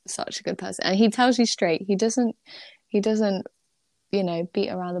such a good person, and he tells you straight. He doesn't beat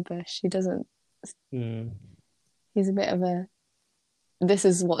around the bush. He doesn't. mm, He's a bit of a, this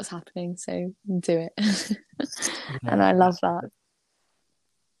is what's happening, so do it. And yeah, I love that.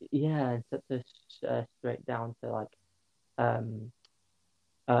 yeah, and such a straight down to like um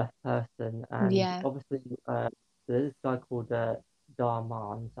Earth person. And Yeah, obviously there's this guy called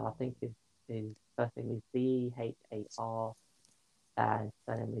Darman. So I think his first name is Dharr, and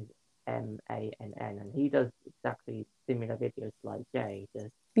surname is Mann, and he does exactly similar videos like Jay does,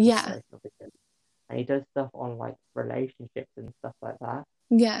 yeah, inspirational videos, and he does stuff on like relationships and stuff like that.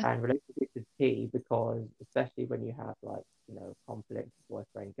 yeah, And relationships is key because especially when you have like conflict,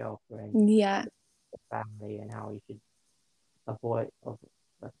 boyfriend, girlfriend, yeah, family, and how you should avoid of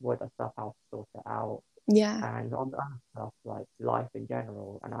avoid that stuff, how to sort it out, yeah, and on the other stuff like life in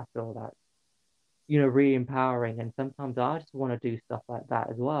general. And I feel that really empowering. And sometimes I just want to do stuff like that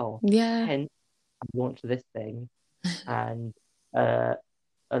as well. yeah, Hence, I launched this thing and uh,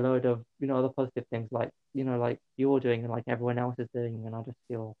 a load of other positive things like like you're doing and like everyone else is doing, and I just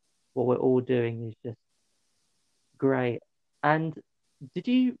feel what we're all doing is just great. And did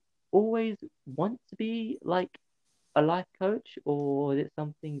you always want to be like a life coach, or is it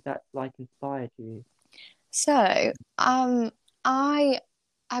something that like inspired you? So, I,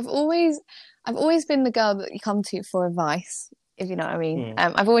 I've always, I've always been the girl that you come to for advice, if you know what I mean.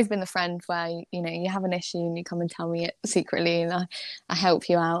 Mm, I've always been the friend where you have an issue and you come and tell me it secretly, and I help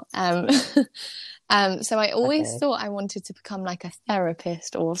you out. So I always okay. thought I wanted to become like a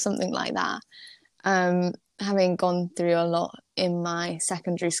therapist or something like that. Having gone through a lot in my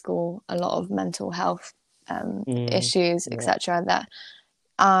secondary school, a lot of mental health Mm, issues, yeah. etc., that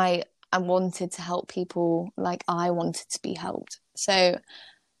I I wanted to help people like I wanted to be helped. So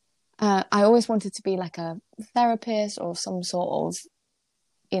I always wanted to be like a therapist or some sort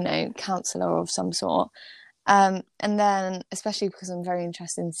of, counselor of some sort. And then, especially because I'm very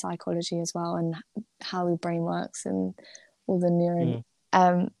interested in psychology as well and how the brain works and all the neuron. Mm,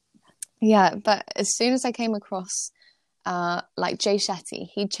 Um, yeah, but as soon as I came across like Jay Shetty,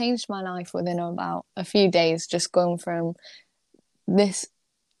 he changed my life within about a few days, just going from this,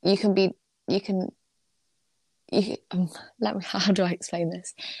 you can be, you can let me, how do I explain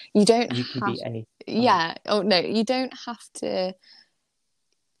this? You don't you can have, be any. Oh, yeah, oh no, you don't have to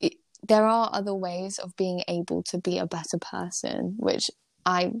there are other ways of being able to be a better person, which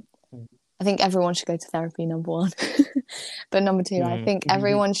I mm, I think everyone should go to therapy, number one. But number two, I mm, think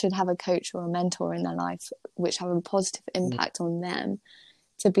everyone should have a coach or a mentor in their life which have a positive mm, impact on them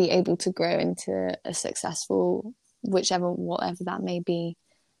to be able to grow into a successful, whatever that may be,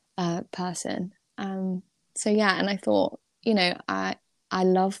 person. So yeah, and I thought, I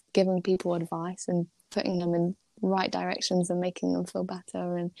love giving people advice and putting them in right directions and making them feel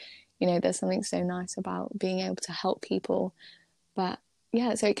better. And there's something so nice about being able to help people. But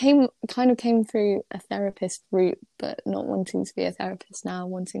yeah, so it kind of came through a therapist route, but not wanting to be a therapist now,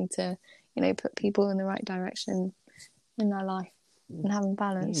 wanting to, put people in the right direction in their life mm, and having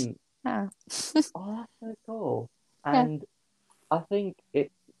balance. mm. Yeah. Oh, that's so cool. Yeah. And I think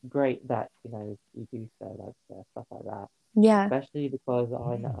it's great that, you do say like stuff like that, Yeah. especially because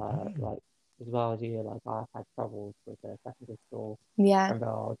I know, like, as well as you, like, I've had troubles with secondary school. Yeah. Remember,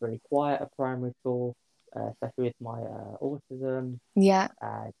 I was really quiet at primary school, especially with my autism, Yeah.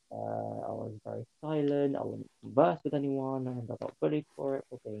 and I was very silent. I wouldn't converse with anyone, and I got bullied for it,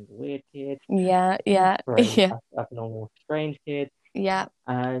 for being a weird kid, Yeah. Yeah. for Yeah. a normal strange kid. Yeah.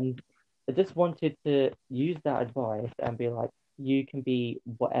 And I just wanted to use that advice and be like, you can be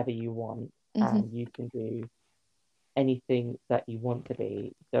whatever you want, Hmm. and you can do anything that you want to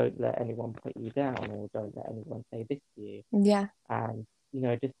be. Don't let anyone put you down, or don't let anyone say this to you. Yeah. And,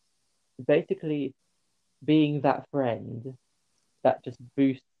 just basically being that friend that just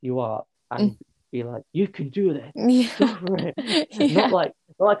boosts you up Mm. and be like, you can do this, go Yeah. for it. Yeah. Not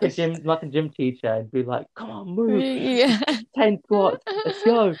like a gym teacher, and be like, come on, move, Yeah. 10 squats, let's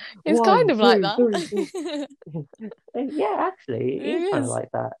go, It's kind one, of like two, that. three, four. And yeah, actually, It it is kind of is.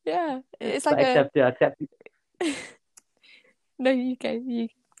 like that. Yeah. It's But like a except, no, you go. You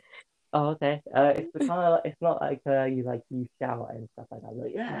oh, okay. It's the kind of, it's not like you shout and stuff like that.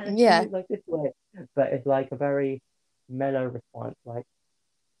 Like, yeah, let's do yeah. it like this way. But it's like a very mellow response. Like,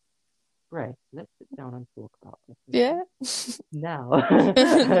 Ray, let's sit down and talk about this. Okay? Yeah. Now,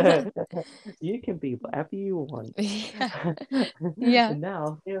 you can be whatever you want. Yeah. Yeah. And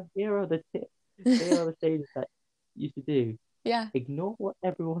now, here are the tips. Here are the things that you should do. Yeah. Ignore what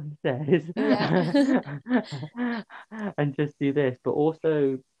everyone says Yeah. and just do this, but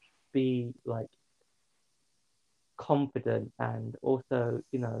also be like confident, and also,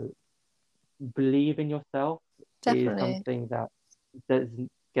 believe in yourself is Definitely. something that doesn't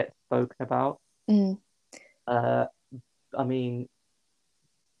get spoken about. Mm. Uh, I mean,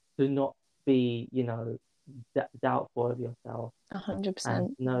 do not be, doubtful of yourself, and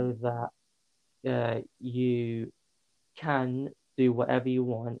 100%. know that you can do whatever you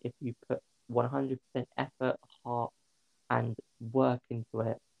want if you put 100% effort, heart, and work into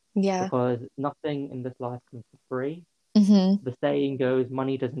it, Yeah. because nothing in this life comes for free. Hmm. The saying goes,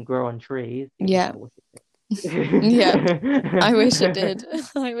 money doesn't grow on trees, even Yeah. though I wish it Yeah. I wish it did. did.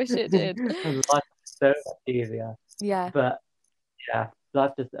 I wish it did. And life is so much easier. Yeah. But yeah,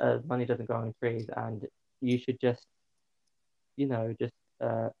 life just money doesn't grow on trees, and you should just, just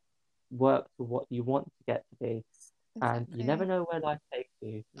work to what you want to get to be. And you never Exactly. know where life takes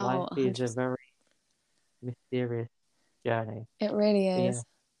you. Oh, Life is a 100%. very mysterious journey. It really But yeah. is.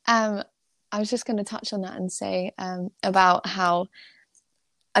 I was just going to touch on that and say about how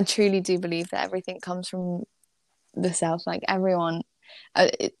I truly do believe that everything comes from the self. Like everyone,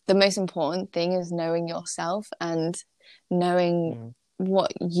 the most important thing is knowing yourself and knowing Mm,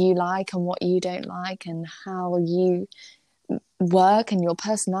 what you like and what you don't like and how you work and your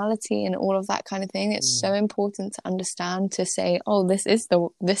personality and all of that kind of thing. It's so mm, important to understand, to say, oh, this is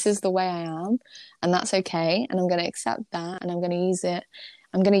the way I am, and that's okay, and I'm going to accept that, and I'm going to use it.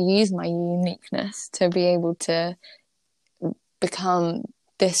 I'm going to use my uniqueness to be able to become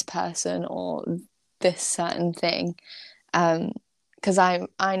this person or this certain thing. Because I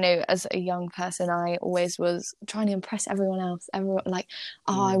know as a young person I always was trying to impress everyone else. Everyone like,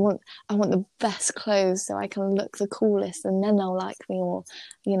 oh, I mm, want the best clothes so I can look the coolest and then they'll like me, or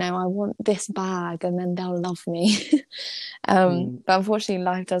I want this bag and then they'll love me. mm, But unfortunately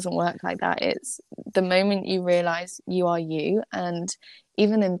life doesn't work like that. It's the moment you realize you are you. And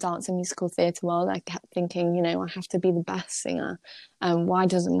even in dance and musical theatre world, I kept thinking, I have to be the best singer. Why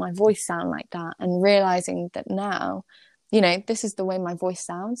doesn't my voice sound like that? And realizing that now, this is the way my voice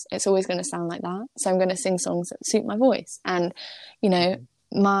sounds. It's always going to sound like that. So I'm going to sing songs that suit my voice. And, you know,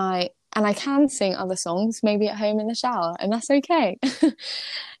 mm. and I can sing other songs, maybe at home in the shower, and that's okay. Yeah,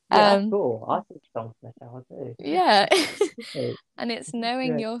 that's um, cool. I think songs in the shower too. yeah. Great. And it's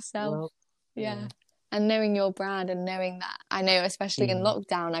knowing Great. yourself. Well, Yeah. yeah. And knowing your brand and knowing that. I know, especially in Mm,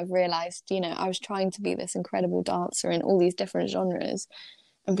 lockdown, I've realized, I was trying to be this incredible dancer in all these different genres.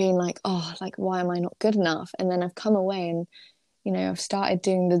 and being like, oh, like, why am I not good enough? And then I've come away and, I've started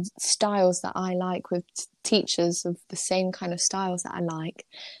doing the styles that I like with teachers of the same kind of styles that I like.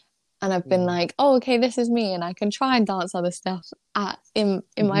 And I've been like, oh, okay, this is me, and I can try and dance other stuff in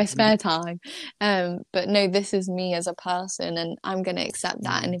my spare time. But no, this is me as a person, and I'm going to accept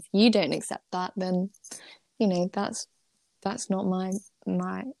that. And if you don't accept that, then that's not my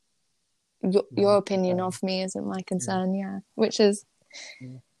your opinion of me isn't my concern. Yeah, which is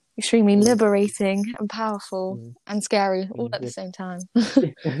extremely liberating and powerful and scary all at the same time. Yeah,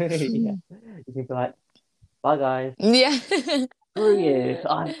 you can be like, bye guys, Yeah. screw you,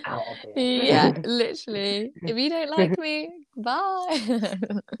 I'm out of Yeah, here. literally. If you don't like me, bye.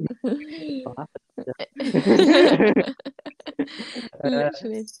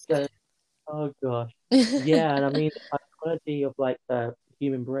 Literally. So, oh gosh, yeah, and I mean, the psychology of like the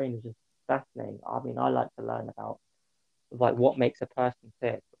human brain is just fascinating. I mean, I like to learn about like what makes a person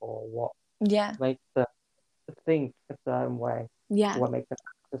tick, or what Yeah, makes them think a certain way, yeah, what makes them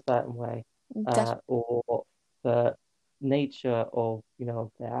act a certain way, def or the nature of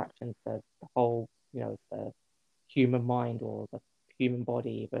their actions, the whole the human mind or the human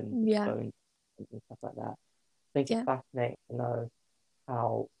body, even its yeah, bones and stuff like that. I think it's yeah, fascinating to know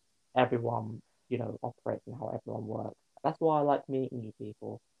how everyone operates and how everyone works. That's why I like meeting new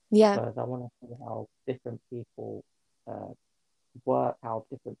people, yeah, because I want to see how different people uh, work, how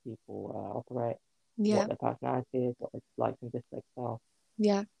different people operate, what yeah, their personality is, what their likes and dislikes are.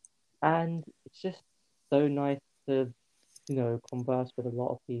 yeah, And it's just so nice to, converse with a lot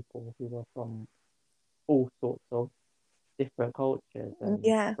of people who are from all sorts of different cultures and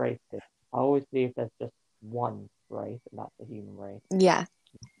yeah, races. I always believe there's just one race, and that's the human race. yeah,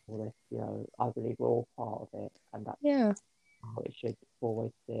 All this, I believe we're all part of it, and that's yeah, how it should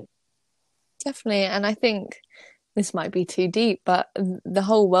always be. definitely. And I think this might be too deep, but the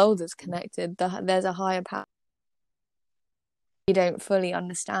whole world is connected. There's a higher power we don't fully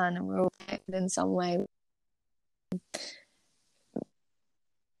understand, and we're all connected in some way.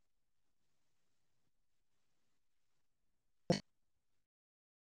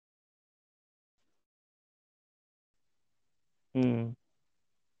 Mm,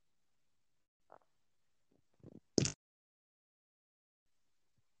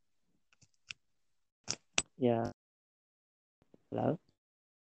 yeah. Hello?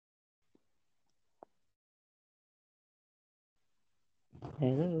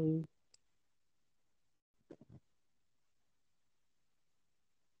 Hello?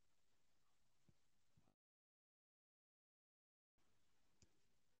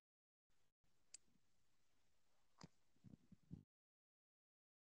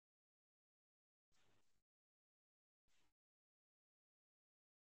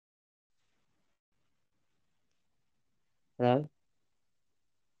 Hello?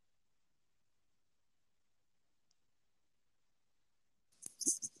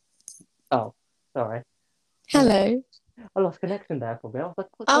 Oh, sorry. Oh, Hello. I lost connection there for a bit. I was like,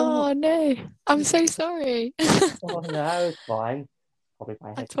 what's going on? Oh no, I'm so sorry. Oh, no, it's fine. Probably my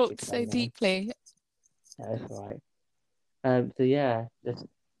I headset keeps talked so going on. deeply. No, it's all right. So yeah, just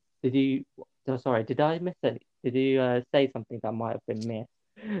did you? So sorry, did I miss it? Did you say something that might have been missed?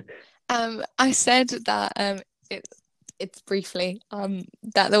 I said that it, it's briefly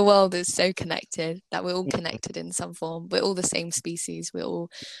that the world is so connected, that we're all connected in some form. We're all the same species.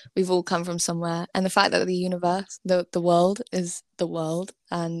 We've all come from somewhere, and the fact that the universe, the world, is the world,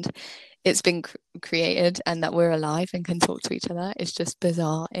 and it's been created, and that we're alive and can talk to each other is just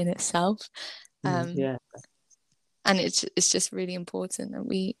bizarre in itself. Um, Yeah. and it's just really important that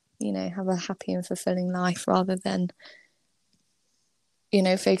we have a happy and fulfilling life rather than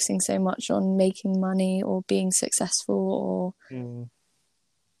focusing so much on making money or being successful or, Mm,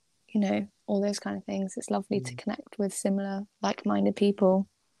 all those kind of things. It's lovely to mm, connect with similar, like-minded people.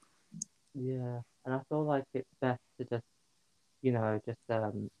 yeah. And I feel like it's best to just, just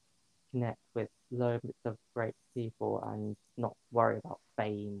connect with loads of great people and not worry about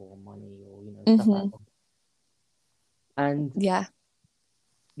fame or money or, stuff like Mm-hmm. that. And Yeah.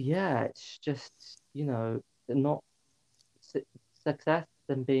 yeah, it's just, not su success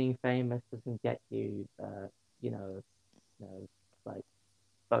and being famous doesn't get you, you know, like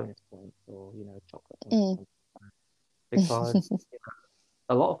bonus points or, chocolate points or Mm. something like that. Because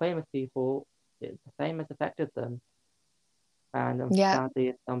a lot of famous people, the fame has affected them. And Yeah.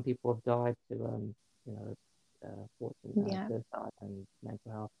 sadly, some people have died to, you know, fortunate Yeah. suicide and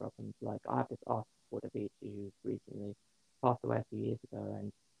mental health problems. Like I have this artist called Avicii who recently passed away a few years ago,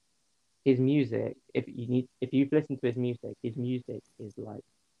 and his music, if you've listened to his music is like,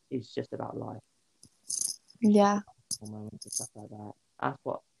 it's just about life. It's just Yeah. about moments and stuff like that. That's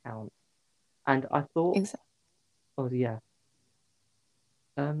what counts. And I thought, Exactly. oh yeah,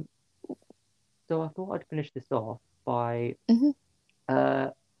 um, so I thought I'd finish this off by Hmm. uh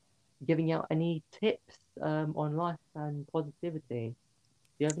giving out any tips on life and positivity. Do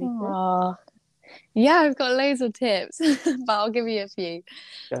you have any tips? Oh, yeah, I've got loads of tips, but I'll give you a few.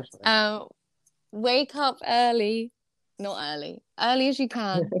 Go for Um, Wake up early, not early, early as you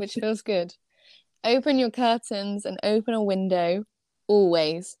can, which feels good. Open your curtains and open a window,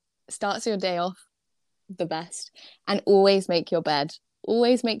 always. Starts your day off the best. And always make your bed.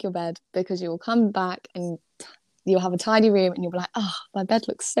 Always make your bed because you will come back and you'll have a tidy room and you'll be like, oh, my bed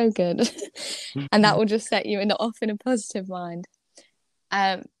looks so good. it. And that will just set you off in a positive mind.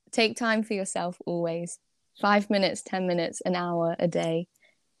 Take time for yourself always. 5 minutes, 10 minutes, an hour a day.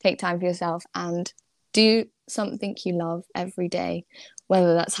 Take time for yourself and do something you love every day,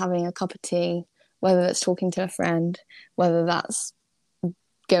 whether that's having a cup of tea, whether that's talking to a friend, whether that's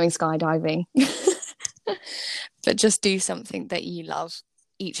going skydiving. But just do something that you love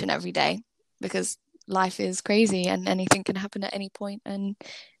each and every day because life is crazy and anything can happen at any point, and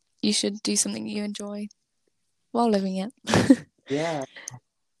you should do something you enjoy while living it. Yeah,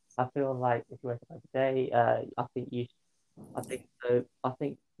 I feel like if you wake up every day, I think I think so. I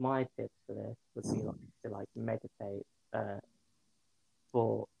think my tips for this would be like to like meditate uh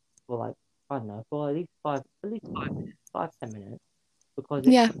for like I don't know for at least 5 minutes, 5 10 minutes, because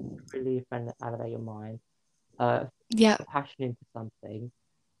it Yeah, really can elevate your mind. yeah, Put passion into something.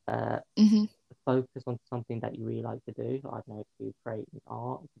 Uh, hmm, Focus on something that you really like to do. I don't know, it could be creating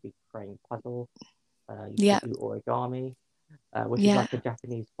art, it could be creating puzzle. You yeah, could do origami, which is yeah, like a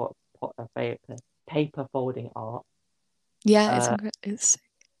Japanese paper folding art. yeah. It's Uh, incredible. It's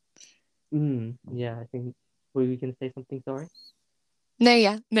yeah, I think we can say something. Sorry. no,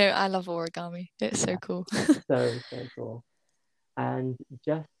 yeah, no. I love origami. It's so Yeah, cool. so cool. And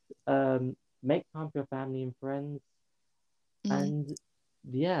just make time for your family and friends. Mm, And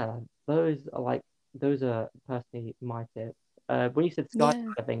yeah, those are like those are personally my tips. When you said yeah,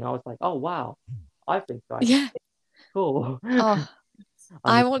 skydiving, I was like, oh wow, I've been skydiving. yeah. Cool. Oh,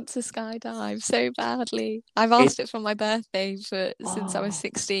 I I mean, want to skydive so badly. I've it. asked it for my birthday for since I was Oh,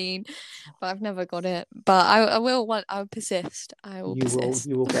 16, but I've never got it. But I will want. I'll persist. I will you persist.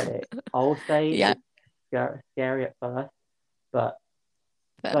 will get it. I will say Yeah, it's scary at first, but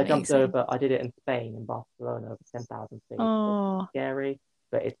but so I jumped amazing. over. I did it in Spain, in Barcelona, over 10,000 feet. It's Oh, scary,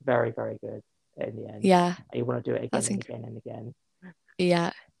 but it's very, very good in the end. yeah. You want to do it again That's and again and again.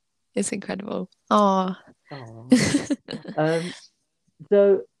 yeah. It's incredible. Oh, Oh. Um,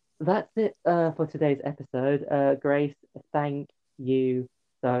 so that's it for today's episode. Grace, thank you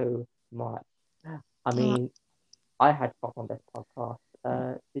so much. I oh, mean, I had fun on this podcast.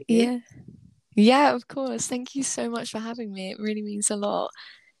 Did you? yeah. Yeah, of course. Thank you so much for having me. It really means a lot.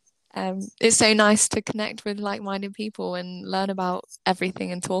 It's so nice to connect with like-minded people and learn about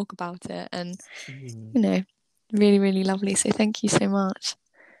everything and talk about it. And, Mm, you know, really, really lovely. So thank you so much.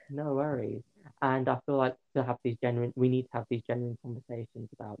 no worries. And I feel like we need to have these genuine conversations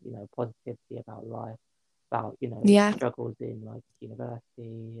about, positivity, about life, about, Yeah. struggles in like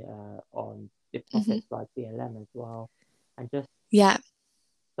university, on the Hmm. topics like BLM as well, and just Yeah.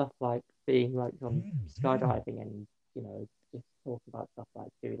 stuff like being like on skydiving and just talk about stuff like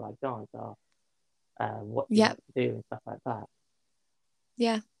do you like dance or what do you Yeah. like to do and stuff like that.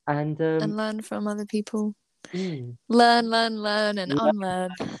 Yeah. And And learn from other people. mm, Learn, learn, learn, and learn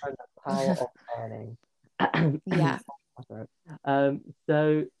unlearn. the power of learning. Yeah. Sorry.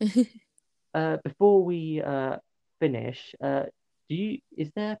 So before we finish,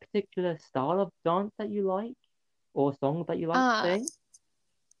 is there a particular style of dance that you like or song that you like to Ah, sing?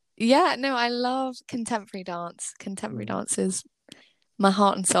 yeah. No, I love contemporary dance. Contemporary Mm, dance is my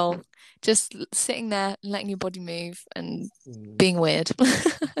heart and soul. Just sitting there, letting your body move and mm. being weird.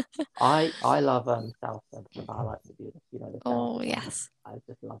 I love salsa because I like to do this, the Oh, salsa dance. yes. I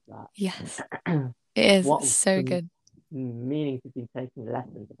just love Yes. that. It is. What It's so the good. meanings have been taking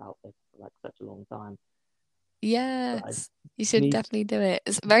lessons about this for like such a long time. But I Yes. You should need definitely do it.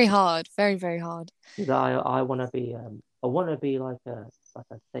 It's very hard. Very, very hard. because I want to be like a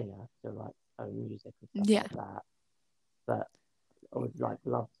singer to like own music and stuff Yeah. like that. But I would like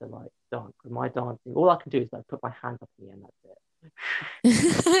love to like dance because my dancing all I can do is like put my hands up in the air and that's it.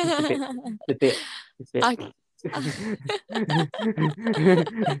 It's a bit it's a bit I, it's a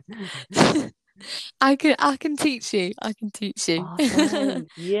bit I can teach you. I can teach you. oh thanks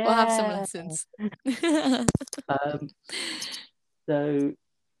We'll have some yeah lessons. um so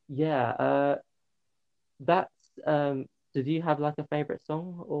yeah that's so do you have like a favorite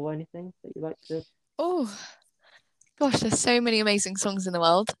song or anything that you like to Oh Gosh, there's so many amazing songs in the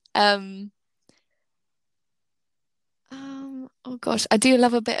world. Oh gosh, I do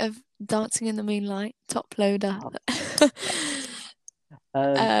love a bit of Dancing in the Moonlight, Top Loader. Oh,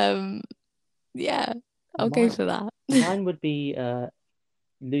 um, Um, yeah, I'll go mine for that. mine would be "Lose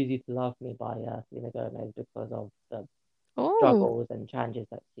You to Love Me" by Selena Gomez because of the Oh, struggles and challenges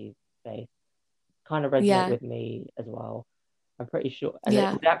that she's faced. Kind of resonate yeah, with me as well. I'm pretty sure, and it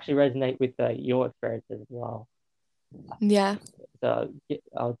yeah, would actually resonate with your experiences as well. yeah, So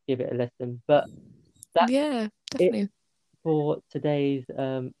I'll give it a listen. But that's yeah, it definitely. for today's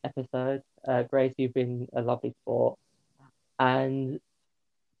episode. Grace, you've been a lovely sport, and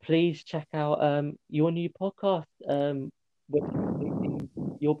please check out your new podcast, which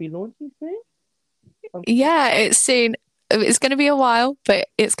you'll be launching soon. Um, Yeah, it's soon. It's going to be a while, but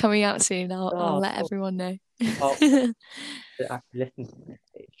it's coming out soon. I'll oh, let cool. everyone know. Oh, to actually listen to it.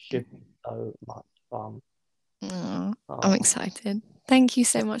 It should be so much fun. Oh, I'm Oh, excited. Thank you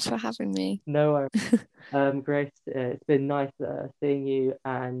so much for having me. no worries. Grace, it's been nice seeing you,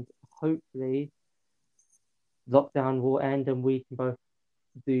 and hopefully lockdown will end and we can both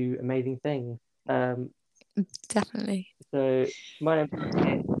do amazing things. Um, Definitely. so my name's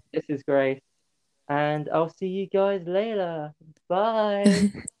Rohit, this is Grace, and I'll see you guys later.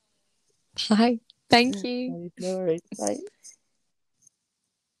 Bye. Bye. Thank you. No worries. Bye.